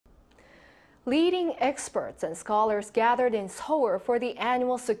Leading experts and scholars gathered in Seoul for the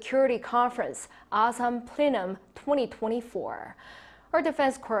annual security conference, Asan Plenum 2024. Our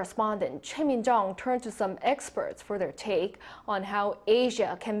defense correspondent Choi Min-jung turned to some experts for their take on how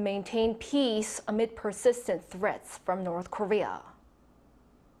Asia can maintain peace amid persistent threats from North Korea.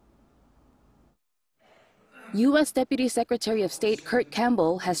 U.S. Deputy Secretary of State Kurt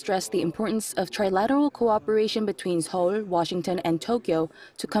Campbell has stressed the importance of trilateral cooperation between Seoul, Washington, and Tokyo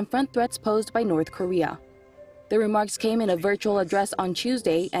to confront threats posed by North Korea. The remarks came in a virtual address on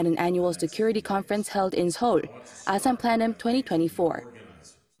Tuesday at an annual security conference held in Seoul, Asan Plenum 2024.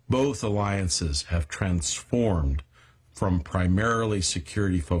 Both alliances have transformed from primarily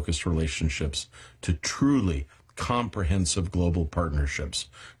security-focused relationships to truly comprehensive global partnerships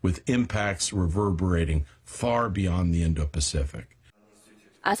with impacts reverberating far beyond the Indo-Pacific.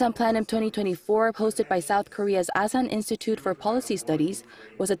 Asan Plenum 2024, hosted by South Korea's Asan Institute for Policy Studies,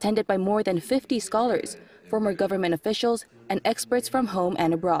 was attended by more than 50 scholars, former government officials, and experts from home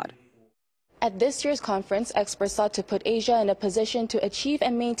and abroad. At this year's conference, experts sought to put Asia in a position to achieve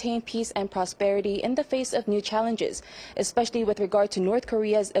and maintain peace and prosperity in the face of new challenges, especially with regard to North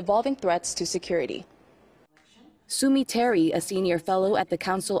Korea's evolving threats to security. Sumi Terry, a senior fellow at the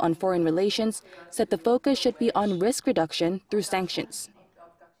Council on Foreign Relations, said the focus should be on risk reduction through sanctions.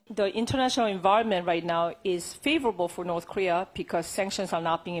 The international environment right now is favorable for North Korea because sanctions are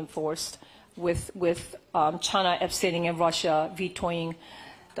not being enforced, with China abstaining and Russia vetoing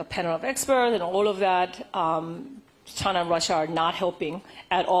the panel of experts and all of that. China and Russia are not helping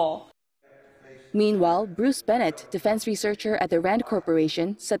at all. Meanwhile, Bruce Bennett, defense researcher at the Rand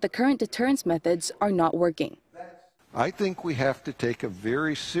Corporation, said the current deterrence methods are not working. I think we have to take a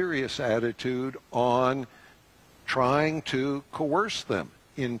very serious attitude on trying to coerce them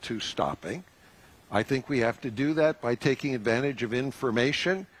into stopping. I think we have to do that by taking advantage of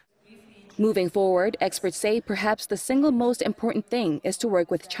information. Moving forward, experts say perhaps the single most important thing is to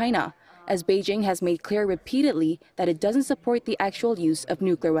work with China, as Beijing has made clear repeatedly that it doesn't support the actual use of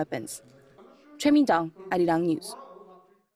nuclear weapons. Choi Min-jung, Arirang News.